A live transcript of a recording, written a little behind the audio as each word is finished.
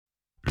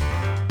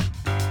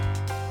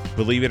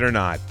Believe it or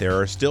not, there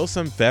are still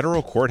some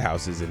federal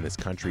courthouses in this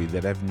country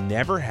that have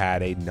never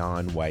had a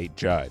non-white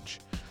judge.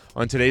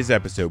 On today's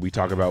episode, we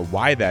talk about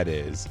why that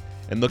is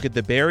and look at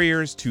the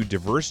barriers to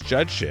diverse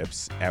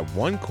judgeships at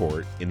one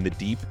court in the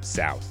Deep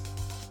South.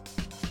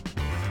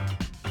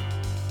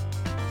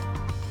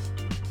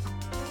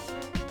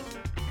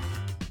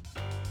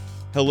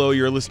 Hello,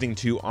 you're listening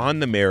to On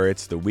the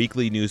Merits, the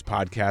weekly news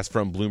podcast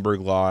from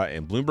Bloomberg Law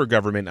and Bloomberg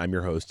Government. I'm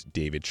your host,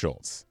 David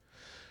Schultz.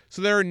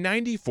 So there are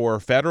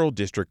 94 federal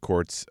district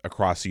courts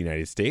across the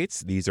United States.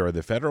 These are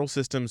the federal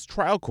system's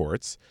trial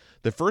courts,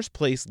 the first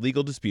place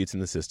legal disputes in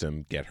the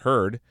system get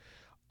heard.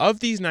 Of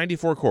these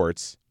 94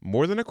 courts,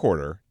 more than a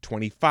quarter,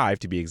 25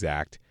 to be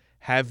exact,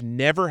 have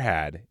never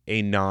had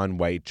a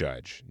non-white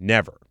judge.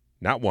 Never.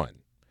 Not one.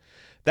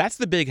 That's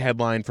the big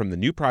headline from the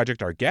new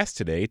project our guests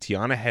today,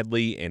 Tiana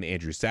Headley and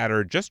Andrew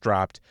Satter, just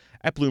dropped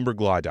at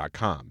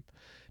BloombergLaw.com.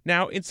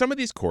 Now, in some of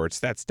these courts,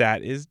 that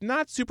stat is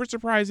not super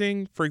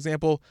surprising. For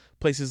example,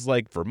 places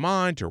like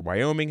Vermont or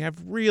Wyoming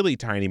have really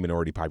tiny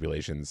minority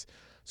populations,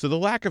 so the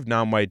lack of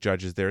non-white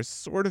judges there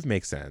sort of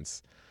makes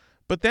sense.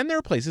 But then there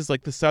are places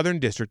like the Southern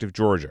District of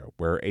Georgia,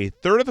 where a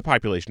third of the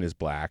population is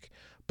black,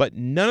 but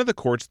none of the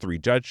court's 3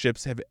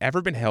 judgeships have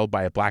ever been held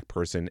by a black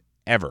person,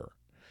 ever.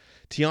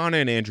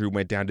 Tiana and Andrew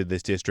went down to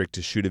this district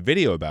to shoot a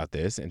video about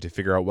this and to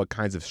figure out what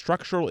kinds of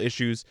structural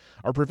issues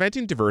are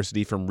preventing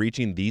diversity from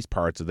reaching these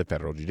parts of the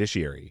federal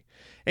judiciary.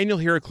 And you'll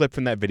hear a clip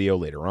from that video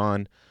later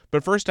on.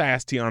 But first, I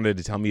asked Tiana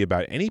to tell me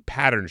about any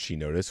patterns she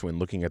noticed when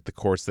looking at the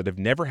courts that have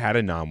never had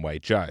a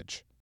non-white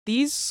judge.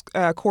 These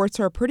courts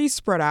are pretty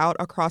spread out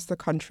across the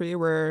country.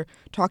 We're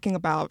talking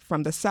about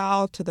from the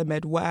South to the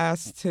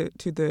Midwest to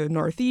the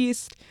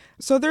Northeast.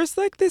 So there's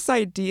like this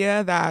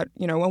idea that,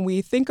 when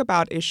we think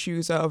about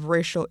issues of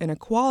racial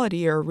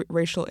inequality or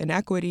racial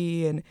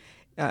inequity and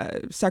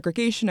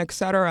segregation, et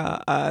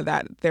cetera,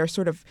 that they're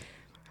sort of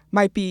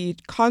might be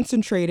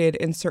concentrated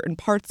in certain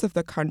parts of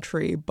the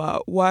country.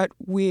 But what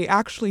we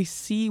actually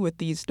see with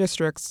these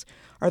districts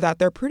are that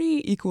they're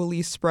pretty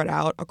equally spread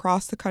out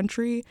across the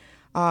country.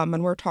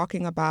 And we're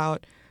talking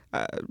about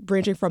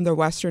ranging from the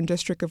Western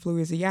District of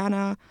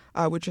Louisiana,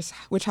 which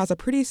has a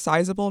pretty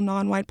sizable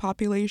non-white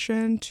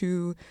population,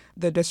 to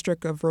the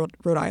District of Rhode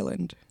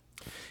Island.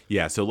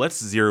 Yeah, so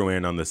let's zero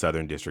in on the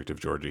Southern District of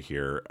Georgia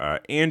here.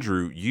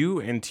 Andrew, you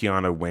and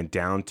Tiana went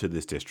down to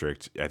this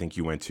district. I think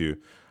you went to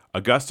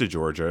Augusta,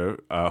 Georgia,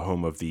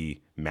 home of the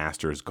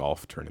Masters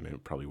Golf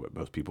Tournament, probably what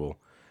most people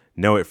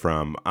know it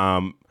from.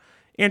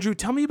 Andrew,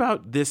 tell me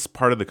about this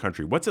part of the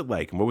country. What's it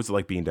like, and what was it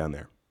like being down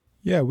there?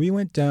 Yeah, we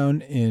went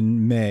down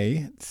in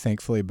May,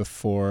 thankfully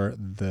before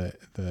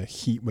the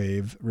heat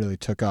wave really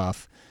took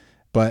off.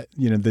 But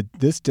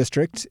this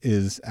district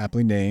is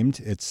aptly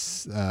named.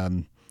 It's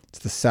the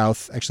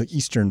south, actually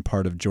eastern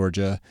part of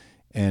Georgia,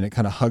 and it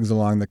kind of hugs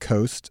along the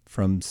coast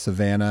from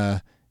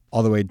Savannah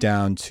all the way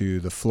down to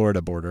the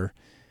Florida border,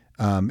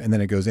 and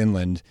then it goes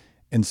inland.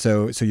 And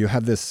so you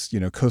have this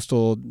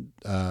coastal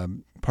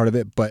part of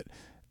it, but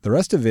the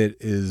rest of it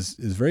is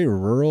very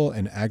rural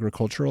and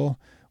agricultural.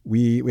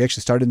 We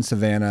actually started in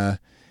Savannah,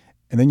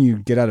 and then you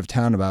get out of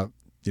town about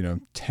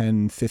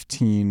 10,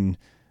 15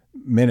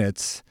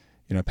 minutes,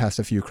 past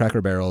a few Cracker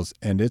Barrels,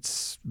 and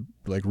it's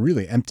like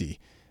really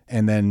empty.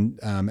 And then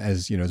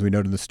as we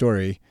noted in the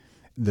story,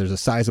 there's a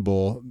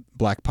sizable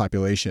black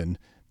population.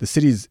 The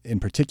cities in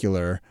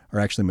particular are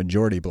actually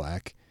majority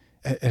black.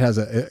 It has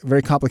a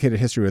very complicated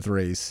history with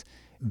race.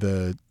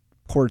 The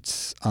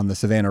ports on the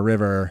Savannah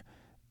River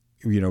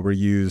were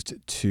used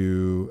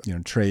to,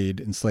 trade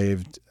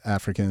enslaved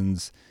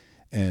Africans.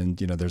 And,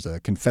 there's a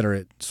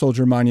Confederate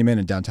soldier monument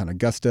in downtown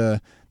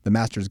Augusta. The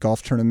Masters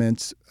Golf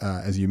Tournament,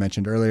 as you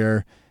mentioned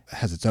earlier,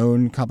 has its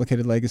own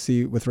complicated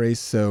legacy with race.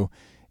 So,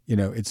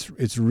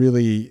 it's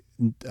really,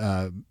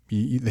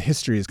 the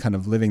history is kind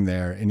of living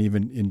there. And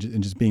even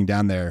in just being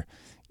down there,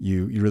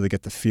 you really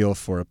get the feel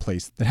for a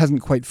place that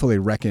hasn't quite fully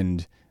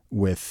reckoned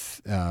with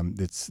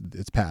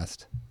its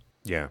past.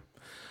 Yeah.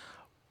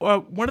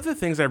 Well, one of the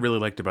things I really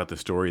liked about the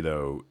story,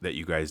 though, that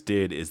you guys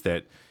did is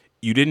that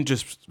you didn't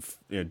just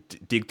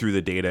dig through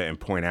the data and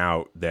point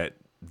out that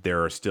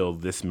there are still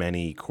this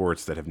many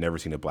courts that have never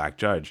seen a black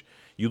judge.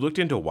 You looked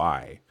into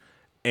why.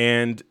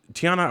 And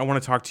Tiana, I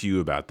want to talk to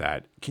you about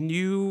that. Can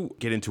you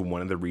get into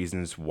one of the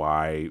reasons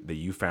why that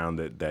you found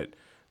that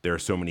there are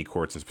so many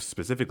courts, and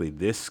specifically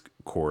this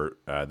court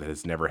that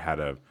has never had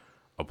a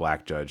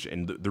black judge?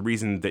 And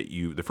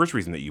the first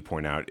reason that you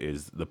point out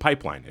is the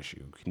pipeline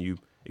issue. Can you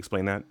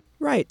explain that?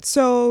 Right.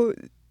 So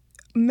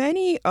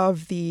many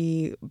of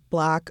the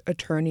black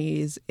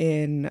attorneys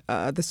in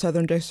the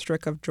Southern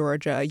District of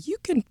Georgia, you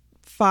can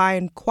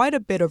find quite a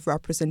bit of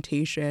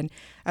representation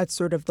at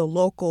sort of the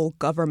local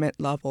government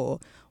level,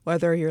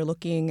 whether you're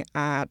looking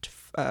at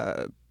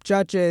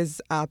judges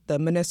at the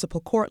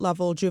municipal court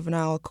level,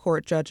 juvenile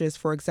court judges,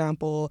 for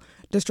example,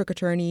 district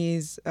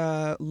attorneys,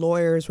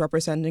 lawyers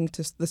representing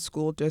to the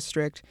school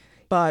district.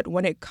 But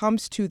when it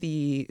comes to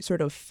the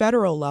sort of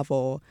federal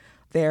level,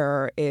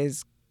 there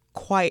is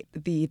quite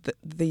the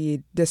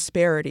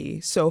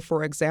disparity. So,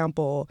 for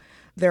example,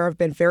 there have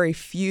been very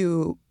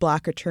few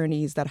Black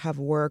attorneys that have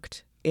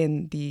worked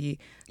in the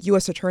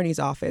U.S. Attorney's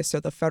Office,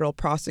 so the federal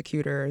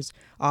prosecutor's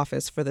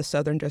office for the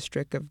Southern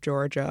District of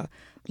Georgia.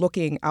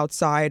 Looking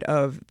outside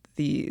of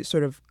the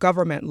sort of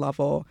government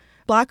level,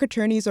 Black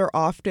attorneys are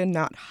often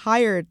not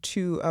hired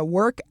to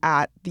work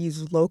at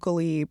these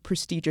locally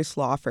prestigious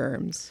law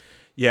firms.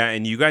 Yeah,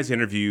 and you guys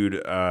interviewed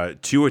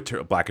two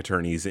Black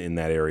attorneys in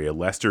that area,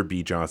 Lester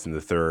B. Johnson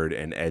III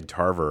and Ed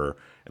Tarver.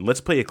 And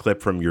let's play a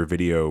clip from your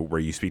video where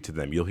you speak to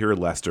them. You'll hear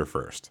Lester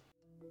first.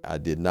 I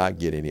did not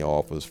get any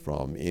offers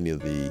from any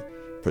of the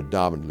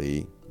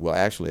predominantly, well,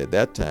 actually at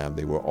that time,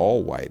 they were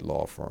all white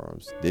law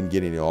firms. Didn't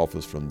get any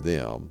offers from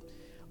them,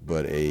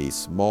 but a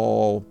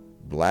small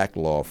Black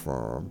law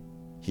firm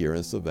here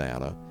in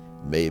Savannah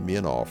made me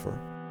an offer.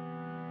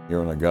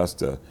 Here in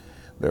Augusta,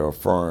 there are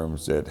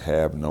firms that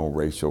have no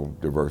racial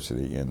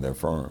diversity in their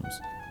firms.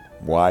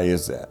 Why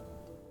is that?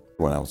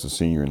 When I was a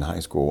senior in high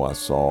school, I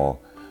saw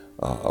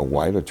a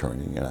white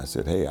attorney, and I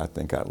said, hey, I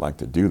think I'd like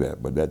to do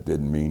that. But that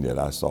didn't mean that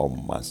I saw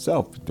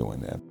myself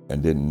doing that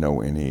and didn't know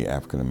any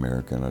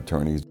African-American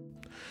attorneys.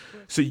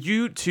 So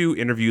you two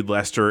interviewed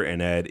Lester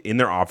and Ed in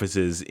their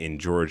offices in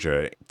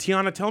Georgia.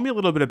 Tiana, tell me a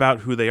little bit about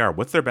who they are.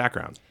 What's their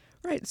background?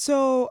 Right.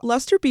 So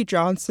Lester B.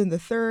 Johnson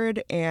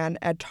III and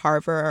Ed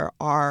Tarver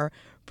are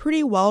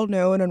pretty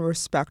well-known and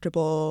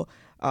respectable,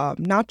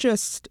 not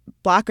just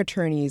Black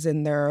attorneys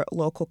in their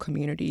local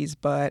communities,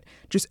 but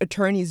just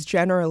attorneys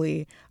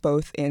generally,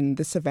 both in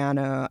the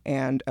Savannah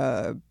and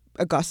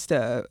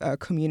Augusta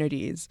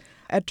communities.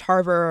 Ed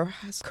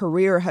Tarver's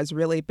career has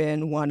really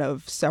been one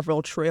of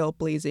several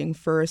trailblazing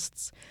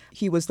firsts.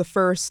 He was the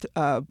first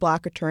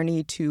Black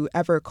attorney to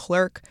ever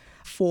clerk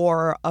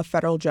for a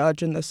federal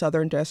judge in the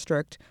Southern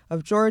District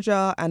of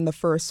Georgia, and the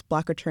first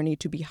Black attorney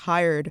to be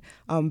hired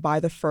by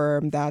the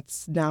firm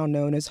that's now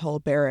known as Hull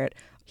Barrett.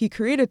 He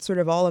created sort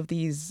of all of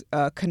these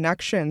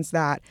connections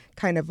that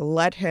kind of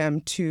led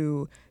him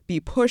to be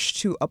pushed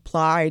to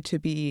apply to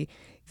be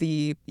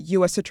the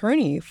U.S.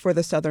 attorney for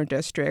the Southern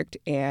District,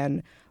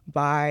 and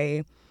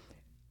by,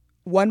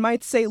 one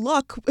might say,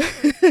 luck,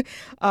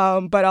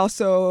 but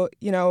also,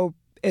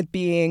 it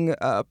being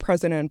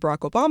President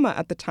Barack Obama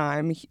at the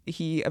time,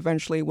 he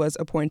eventually was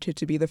appointed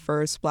to be the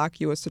first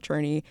Black U.S.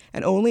 attorney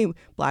and only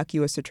Black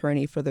U.S.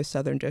 attorney for the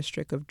Southern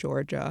District of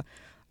Georgia.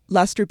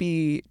 Lester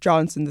B.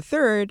 Johnson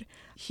III,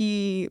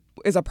 he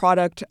is a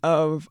product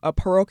of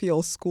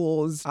parochial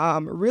schools,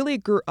 really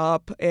grew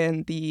up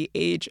in the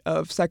age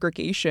of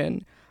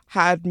segregation,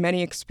 had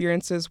many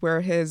experiences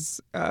where his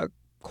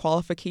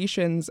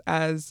qualifications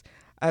as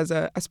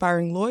an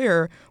aspiring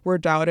lawyer were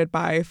doubted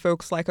by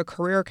folks like a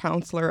career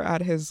counselor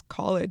at his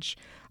college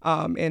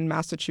in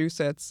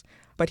Massachusetts.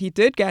 But he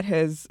did get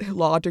his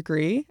law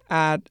degree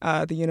at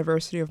the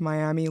University of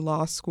Miami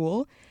Law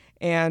School,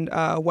 and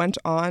went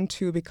on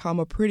to become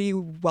a pretty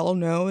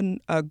well-known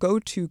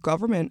go-to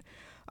government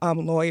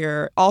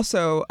lawyer,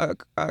 also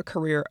a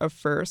career of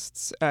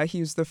firsts. He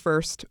was the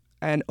first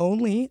and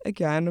only,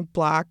 again,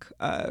 Black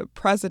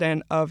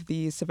president of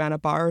the Savannah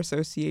Bar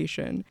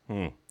Association.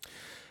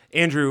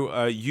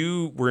 Andrew,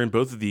 you were in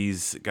both of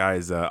these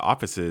guys'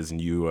 offices,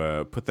 and you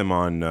put them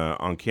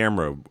on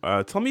camera.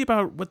 Tell me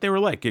about what they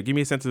were like. Give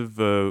me a sense of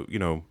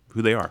who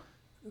they are.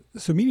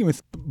 So meeting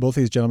with both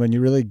these gentlemen,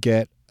 you really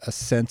get a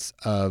sense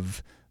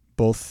of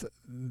both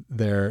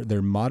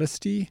their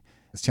modesty.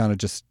 As Tiana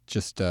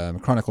just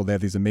chronicled, they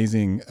have these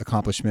amazing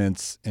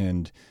accomplishments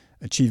and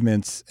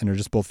achievements, and are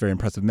just both very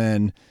impressive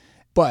men.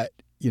 But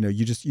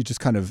you just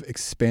kind of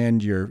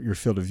expand your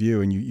field of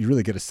view, and you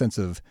really get a sense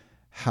of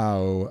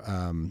how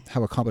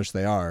accomplished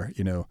they are.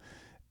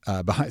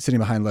 Sitting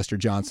behind Lester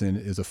Johnson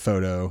is a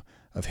photo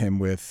of him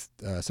with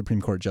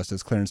Supreme Court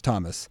Justice Clarence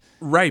Thomas.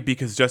 Right,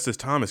 because Justice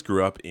Thomas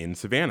grew up in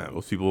Savannah. A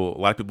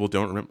lot of people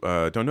don't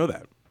know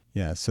that.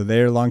 Yeah, so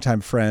they're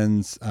longtime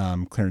friends.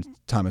 Clarence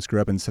Thomas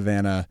grew up in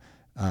Savannah,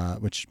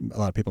 which a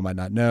lot of people might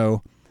not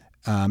know.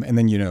 And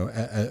then,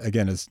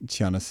 again, as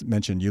Tiana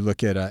mentioned, you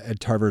look at Ed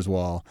Tarver's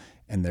wall,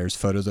 and there's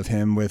photos of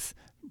him with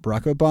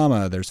Barack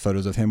Obama. There's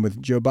photos of him with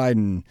Joe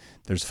Biden.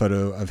 There's a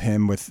photo of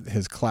him with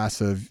his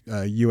class of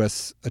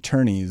U.S.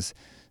 attorneys.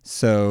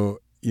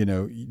 So,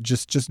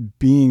 just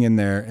being in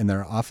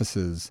their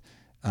offices,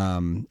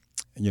 they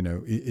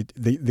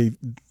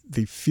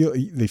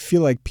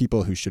feel like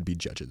people who should be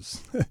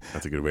judges.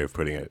 That's a good way of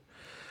putting it.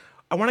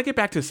 I want to get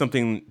back to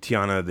something,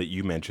 Tiana, that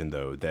you mentioned,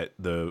 though, that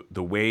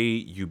the way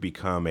you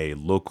become a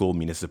local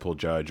municipal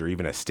judge or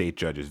even a state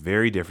judge is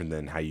very different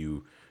than how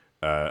you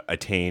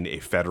attain a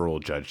federal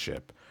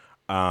judgeship.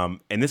 And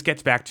this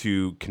gets back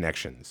to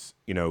connections,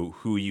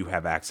 who you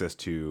have access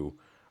to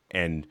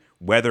and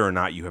whether or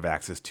not you have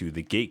access to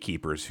the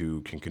gatekeepers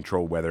who can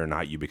control whether or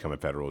not you become a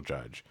federal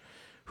judge.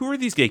 Who are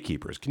these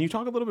gatekeepers? Can you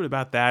talk a little bit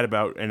about that,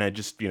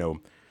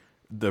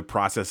 the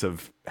process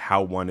of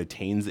how one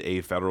attains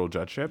a federal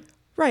judgeship?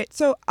 Right.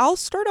 So I'll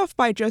start off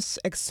by just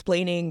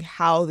explaining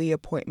how the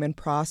appointment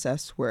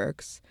process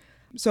works.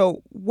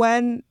 So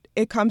when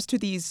it comes to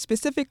these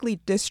specifically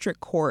district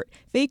court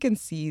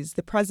vacancies,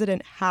 the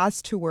president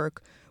has to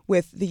work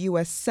with the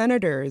U.S.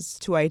 senators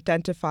to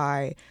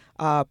identify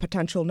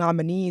potential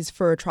nominees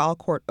for trial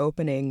court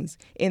openings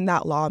in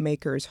that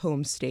lawmaker's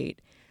home state.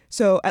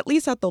 So at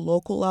least at the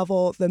local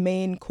level, the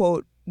main,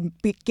 quote,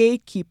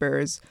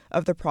 gatekeepers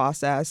of the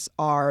process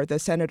are the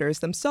senators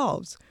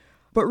themselves.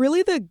 But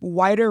really the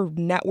wider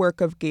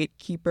network of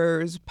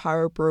gatekeepers,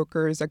 power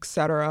brokers,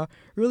 etc.,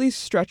 really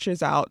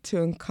stretches out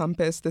to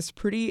encompass this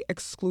pretty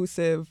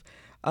exclusive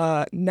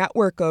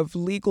network of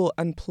legal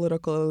and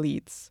political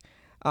elites.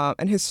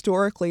 And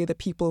historically, the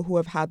people who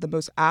have had the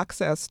most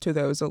access to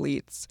those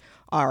elites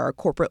are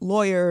corporate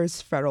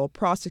lawyers, federal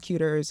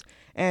prosecutors,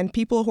 and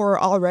people who are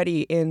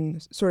already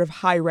in sort of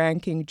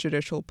high-ranking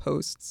judicial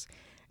posts.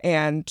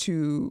 And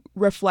to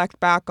reflect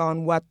back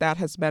on what that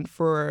has meant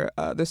for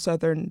the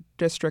Southern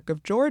District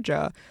of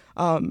Georgia,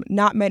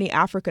 not many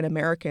African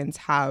Americans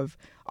have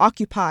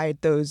occupied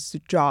those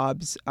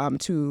jobs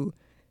to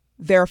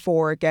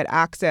therefore get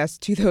access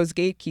to those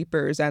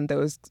gatekeepers and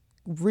those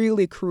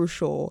really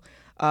crucial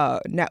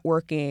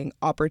networking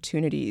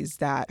opportunities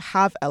that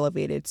have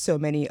elevated so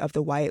many of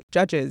the white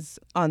judges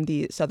on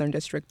the Southern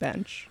District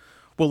bench.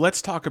 Well,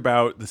 let's talk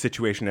about the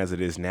situation as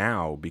it is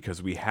now,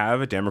 because we have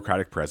a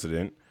Democratic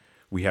president.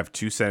 We have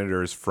two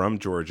senators from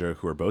Georgia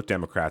who are both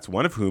Democrats,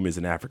 one of whom is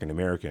an African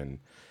American.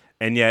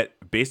 And yet,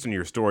 based on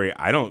your story,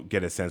 I don't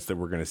get a sense that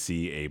we're going to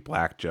see a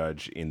black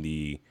judge in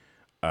the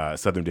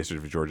Southern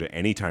District of Georgia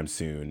anytime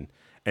soon.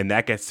 And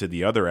that gets to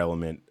the other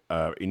element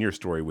in your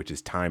story, which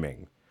is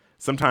timing.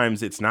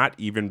 Sometimes it's not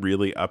even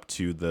really up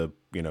to the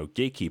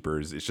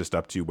gatekeepers. It's just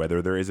up to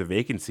whether there is a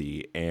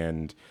vacancy.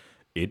 And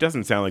it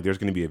doesn't sound like there's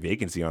going to be a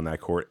vacancy on that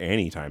court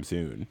anytime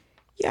soon.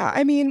 Yeah,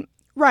 I mean,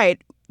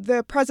 right.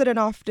 The president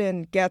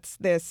often gets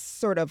this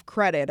sort of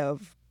credit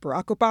of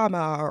Barack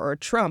Obama or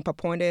Trump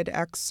appointed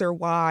X or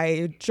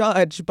Y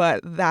judge, but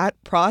that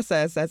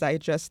process, as I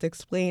just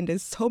explained,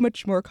 is so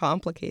much more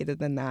complicated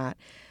than that.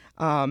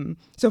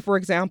 So, for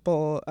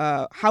example,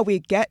 how we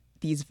get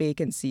these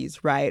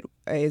vacancies, right,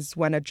 is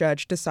when a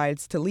judge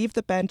decides to leave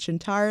the bench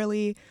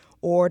entirely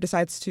or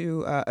decides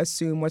to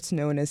assume what's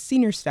known as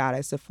senior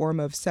status, a form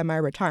of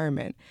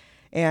semi-retirement.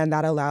 And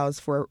that allows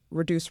for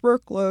reduced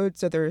workload.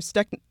 So they're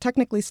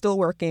technically still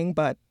working,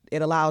 but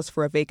it allows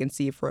for a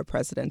vacancy for a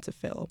president to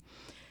fill.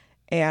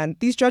 And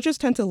these judges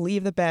tend to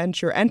leave the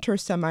bench or enter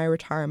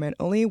semi-retirement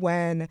only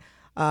when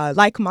a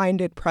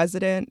like-minded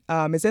president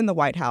is in the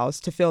White House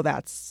to fill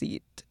that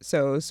seat.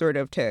 So sort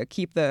of to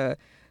keep the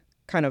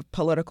kind of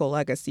political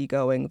legacy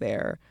going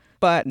there.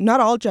 But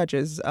not all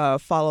judges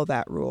follow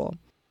that rule.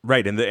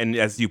 Right. And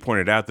as you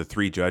pointed out, the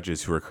three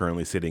judges who are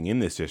currently sitting in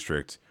this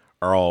district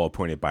are all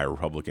appointed by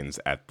Republicans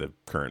at the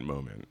current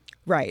moment.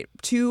 Right.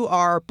 Two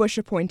are Bush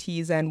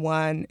appointees and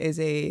one is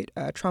a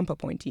Trump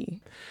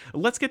appointee.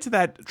 Let's get to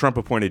that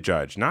Trump-appointed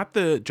judge. Not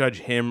the judge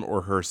him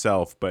or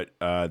herself, but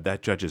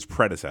that judge's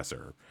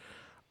predecessor.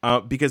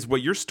 Because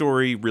what your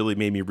story really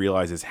made me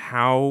realize is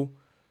how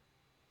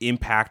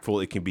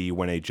impactful it can be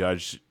when a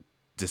judge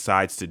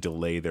decides to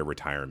delay their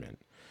retirement.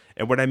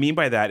 And what I mean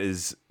by that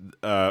is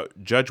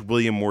Judge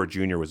William Moore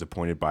Jr. was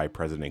appointed by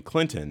President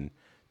Clinton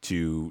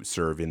to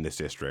serve in this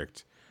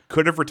district,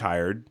 could have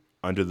retired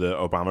under the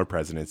Obama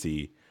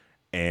presidency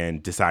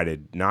and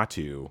decided not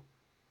to,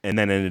 and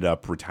then ended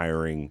up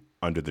retiring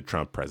under the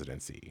Trump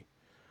presidency.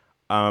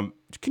 Can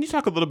you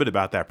talk a little bit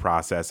about that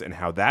process and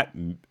how that,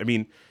 I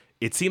mean,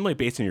 it seemed like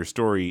based on your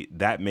story,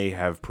 that may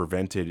have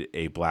prevented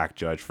a black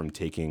judge from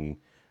taking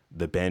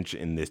the bench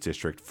in this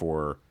district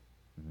for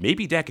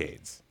maybe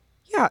decades.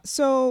 Yeah,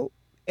 so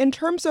in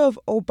terms of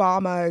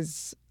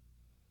Obama's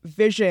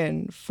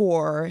vision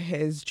for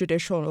his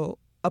judicial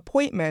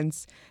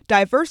appointments,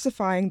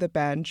 diversifying the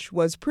bench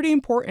was pretty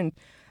important.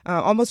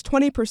 Almost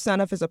 20%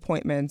 of his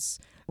appointments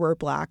were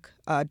black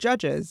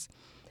judges.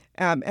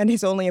 And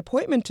his only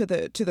appointment to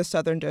the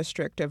Southern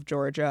District of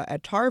Georgia,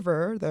 Ed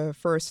Tarver, the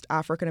first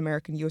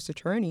African-American U.S.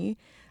 attorney,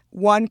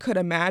 one could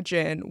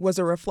imagine was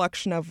a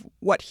reflection of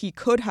what he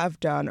could have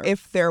done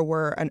if there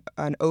were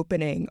an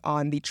opening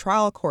on the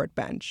trial court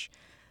bench.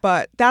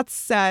 But that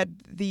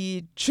said,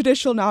 the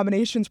judicial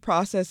nominations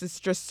process is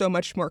just so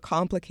much more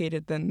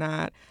complicated than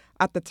that.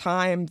 At the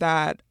time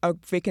that a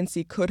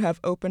vacancy could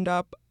have opened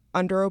up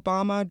under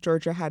Obama,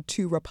 Georgia had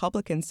two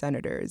Republican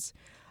senators.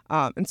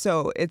 And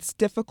so it's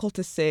difficult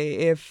to say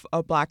if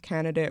a black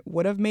candidate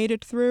would have made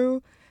it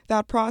through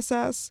that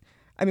process.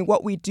 I mean,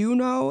 what we do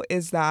know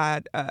is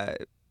that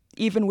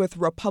even with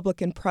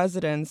Republican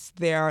presidents,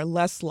 they are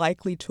less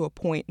likely to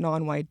appoint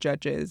non-white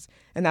judges.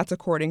 And that's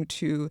according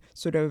to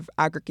sort of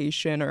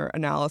aggregation or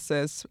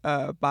analysis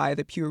by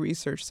the Pew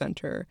Research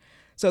Center.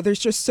 So there's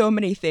just so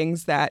many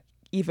things that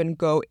even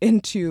go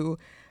into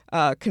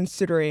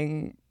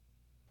considering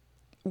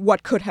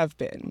what could have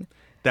been.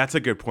 That's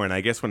a good point.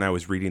 I guess when I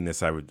was reading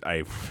this,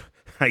 I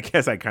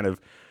guess I kind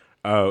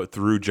of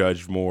threw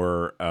Judge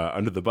Moore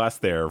under the bus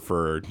there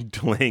for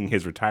delaying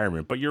his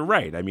retirement. But you're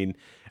right. I mean,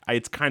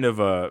 it's kind of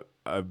a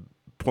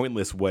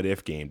pointless what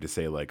if game to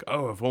say like,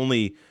 oh, if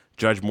only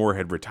Judge Moore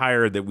had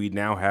retired, that we'd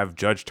now have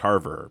Judge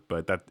Tarver.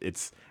 But that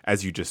it's,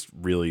 as you just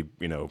really,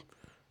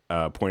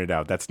 pointed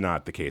out, that's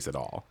not the case at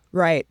all.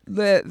 Right.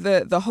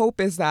 The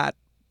hope is that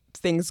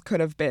things could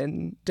have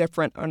been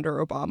different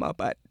under Obama,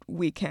 but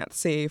we can't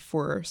say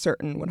for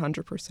certain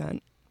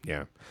 100%.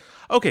 Yeah.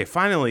 Okay,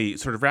 finally,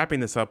 sort of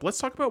wrapping this up, let's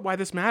talk about why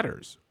this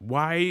matters.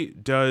 Why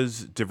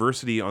does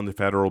diversity on the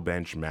federal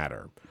bench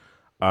matter?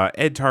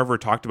 Ed Tarver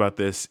talked about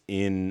this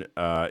in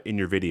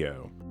your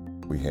video.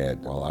 We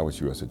had, while I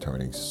was U.S.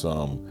 Attorney,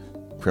 some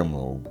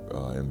criminal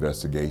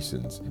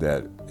investigations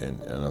that,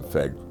 in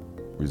effect,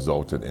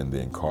 resulted in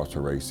the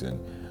incarceration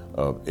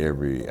of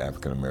every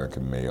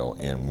African-American male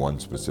in one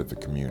specific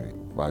community.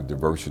 By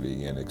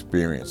diversity and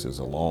experiences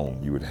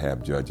alone, you would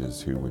have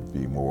judges who would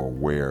be more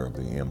aware of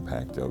the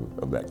impact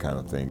of that kind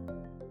of thing.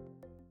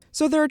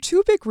 So there are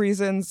two big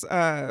reasons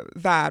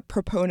that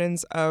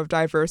proponents of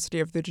diversity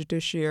of the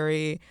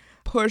judiciary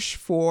push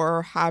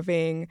for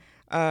having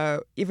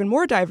even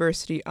more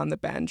diversity on the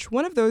bench.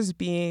 One of those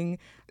being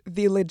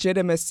the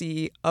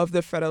legitimacy of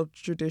the federal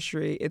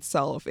judiciary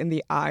itself in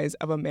the eyes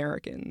of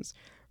Americans,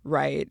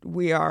 right?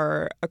 We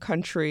are a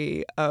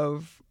country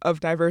of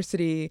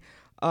diversity,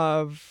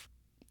 of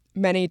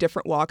many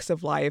different walks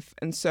of life.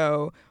 And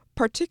so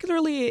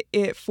particularly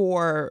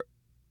for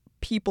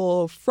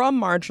people from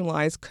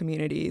marginalized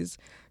communities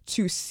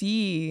to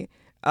see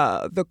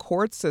the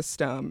court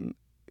system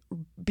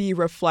be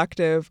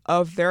reflective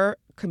of their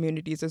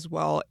communities as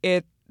well,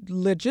 it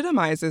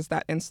legitimizes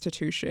that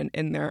institution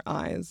in their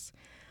eyes.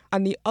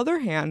 On the other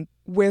hand,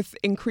 with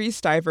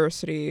increased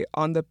diversity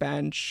on the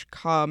bench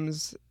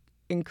comes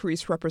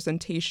increased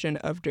representation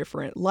of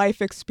different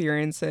life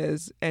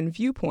experiences and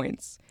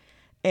viewpoints.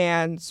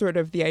 And sort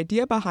of the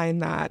idea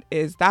behind that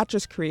is that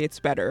just creates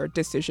better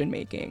decision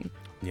making.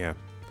 Yeah.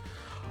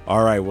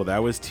 All right. Well,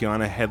 that was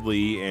Tiana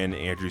Headley and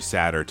Andrew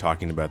Satter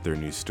talking about their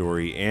new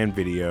story and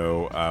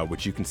video,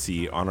 which you can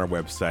see on our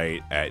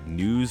website at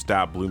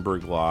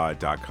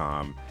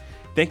news.bloomberglaw.com.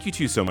 Thank you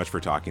two so much for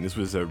talking. This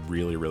was a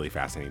really, really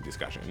fascinating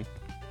discussion.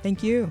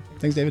 Thank you.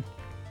 Thanks, David.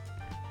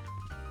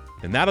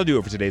 And that'll do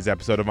it for today's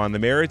episode of On the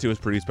Merits. It was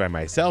produced by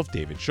myself,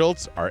 David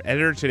Schultz. Our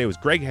editor today was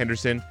Greg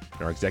Henderson,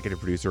 and our executive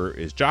producer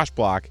is Josh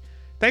Block.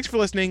 Thanks for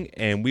listening,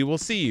 and we will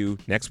see you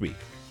next week.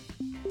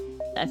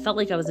 I felt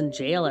like I was in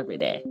jail every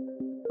day.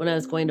 When I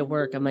was going to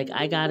work, I'm like,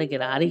 I got to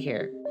get out of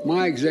here.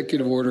 My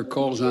executive order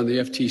calls on the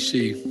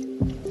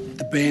FTC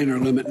to ban or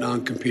limit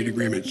non-compete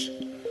agreements.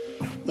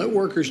 Let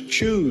workers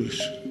choose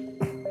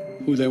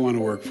who they want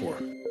to work for.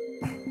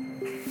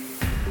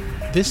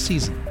 This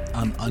season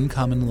on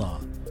Uncommon Law,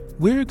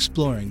 we're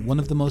exploring one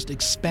of the most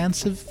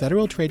expansive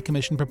Federal Trade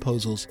Commission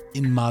proposals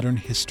in modern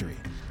history,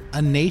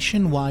 a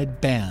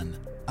nationwide ban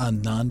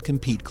on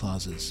non-compete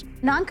clauses.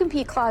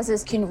 Non-compete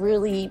clauses can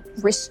really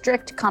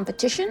restrict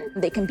competition.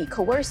 They can be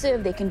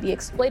coercive, they can be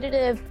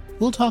exploitative.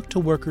 We'll talk to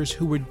workers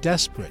who were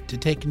desperate to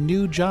take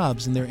new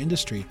jobs in their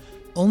industry,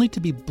 only to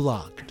be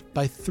blocked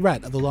by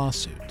threat of a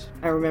lawsuit.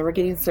 I remember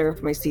getting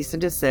served my cease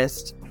and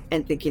desist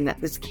and thinking that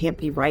this can't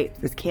be right,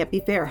 this can't be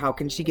fair, how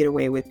can she get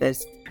away with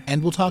this?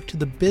 And we'll talk to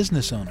the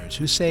business owners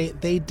who say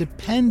they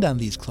depend on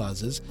these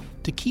clauses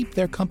to keep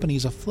their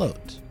companies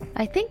afloat.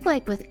 I think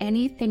like with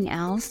anything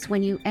else,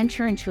 when you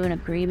enter into an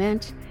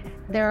agreement,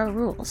 there are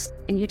rules,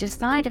 and you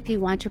decide if you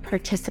want to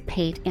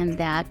participate in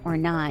that or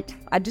not.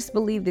 I just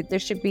believe that there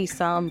should be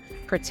some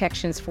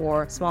protections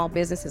for small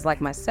businesses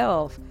like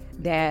myself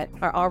that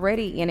are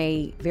already in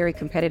a very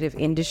competitive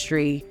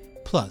industry.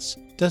 Plus,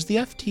 does the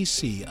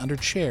FTC under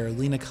Chair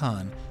Lina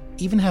Khan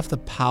even have the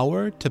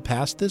power to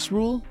pass this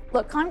rule?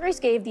 Look, Congress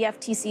gave the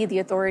FTC the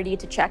authority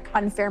to check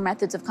unfair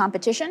methods of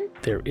competition.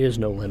 There is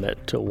no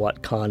limit to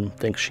what Khan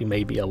thinks she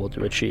may be able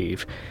to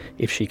achieve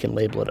if she can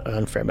label it an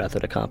unfair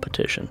method of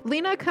competition.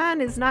 Lina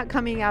Khan is not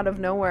coming out of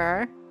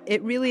nowhere.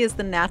 It really is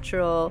the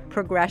natural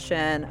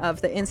progression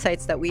of the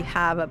insights that we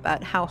have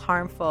about how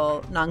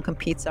harmful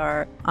non-competes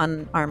are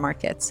on our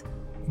markets.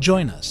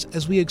 Join us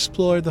as we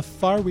explore the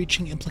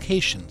far-reaching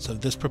implications of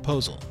this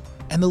proposal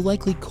and the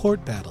likely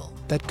court battle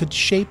that could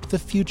shape the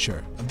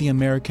future of the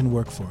American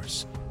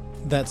workforce.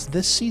 That's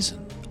this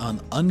season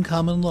on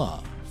Uncommon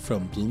Law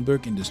from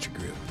Bloomberg Industry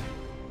Group.